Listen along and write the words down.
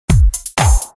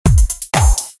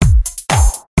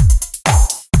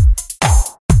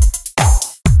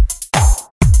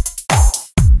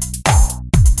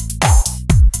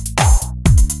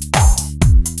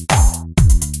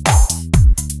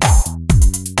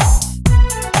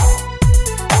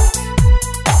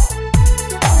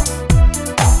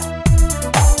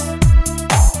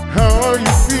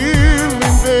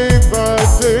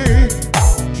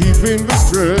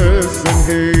stress and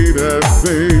hate at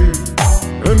bay.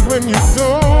 And when you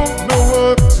don't know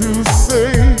what to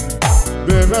say,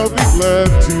 then I'll be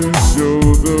glad to show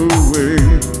the way.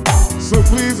 So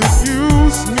please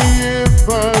excuse me if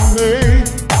I may.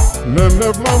 None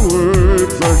of my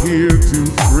words are here to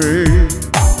fray.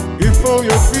 If all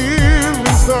your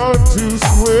feelings start to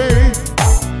sway,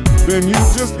 then you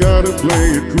just gotta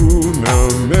play it cool now.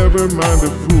 Never mind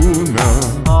a fool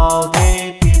now. All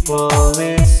day people,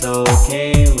 it's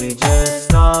okay. We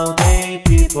just all day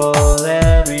people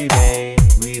every day.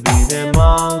 We be them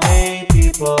all day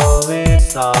people,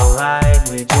 it's alright.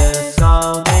 We just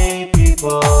all day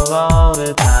people all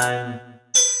the time.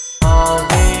 All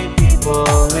day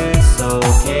people, it's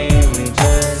okay. We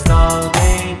just all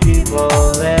day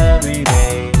people every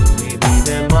day. We be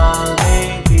them all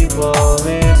day people,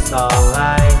 it's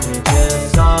alright. We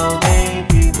just all day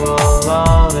people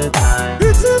all the time.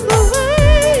 It's in the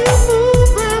way you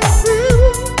move and feel.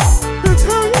 That's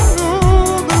how you know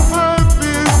the vibe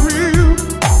is real.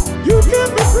 You can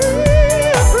be free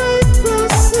and break the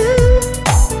seal.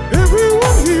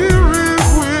 Everyone here is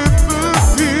with the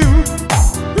deal.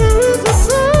 There is a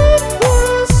time for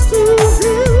us to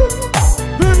heal.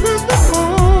 Then there's the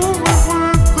moment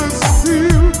worth the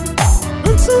steal.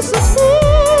 And so since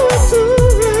forward to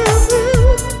reveal,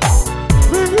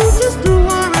 then you just do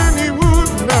what any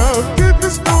would now. Get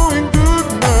this going good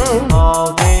now.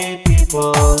 All day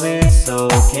people, it's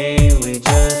okay. We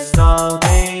just all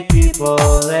day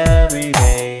people every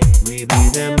day. We be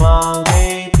them all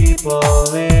day people,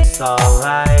 it's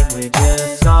alright. We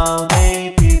just all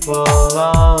day people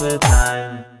all the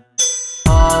time.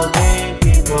 All day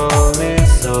people,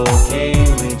 it's okay.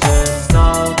 We just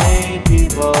all day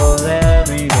people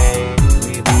every day.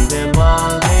 We be them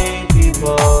all day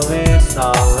people, it's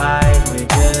alright. We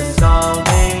just all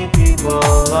day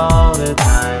people all the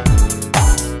time.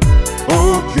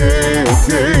 Okay,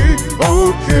 okay,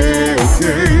 okay,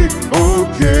 okay,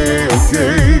 okay,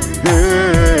 okay, hey.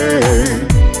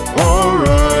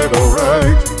 Alright,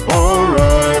 alright,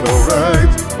 alright,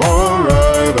 alright,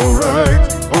 alright, alright,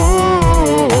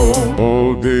 oh.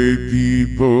 All day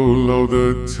people, all the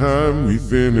time, we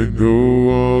finna go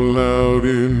all out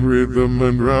in rhythm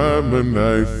and rhyme. And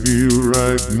I feel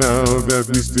right now that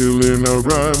we still in our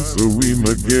rhyme, so we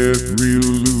might get real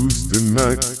loose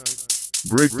tonight.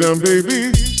 Breakdown,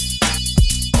 baby.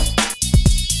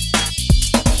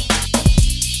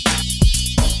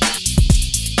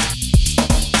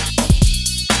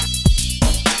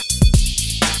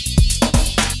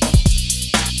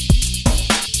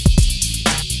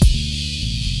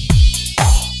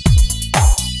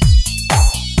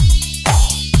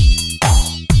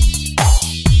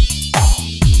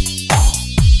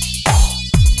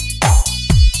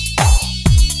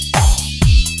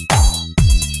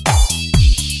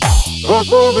 But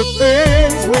for the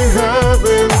things we have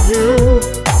in view,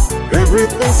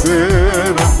 everything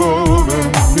said and bold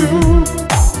and new,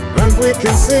 and we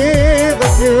can see the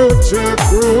future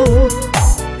through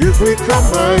if we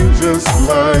combine just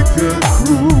like a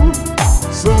crew.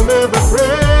 So never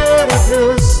fret if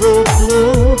you're so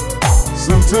blue.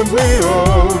 Sometimes we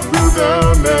all feel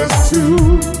down as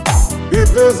two.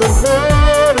 It doesn't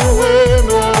matter when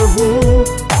or who.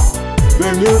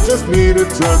 Then you just need to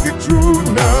talk it through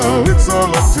now. It's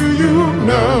all up to you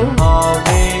now. All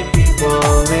day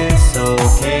people, it's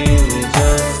okay. We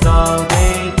just all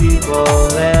day people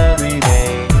every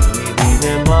day. We be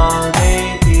them all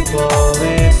day people,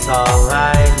 it's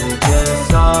alright. We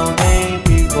just all day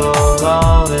people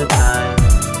all the time.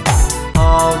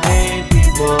 All day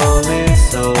people,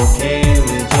 it's okay.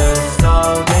 We just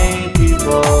all day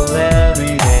people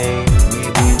every day. We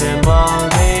be them all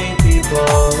day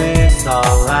people, it's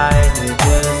alright.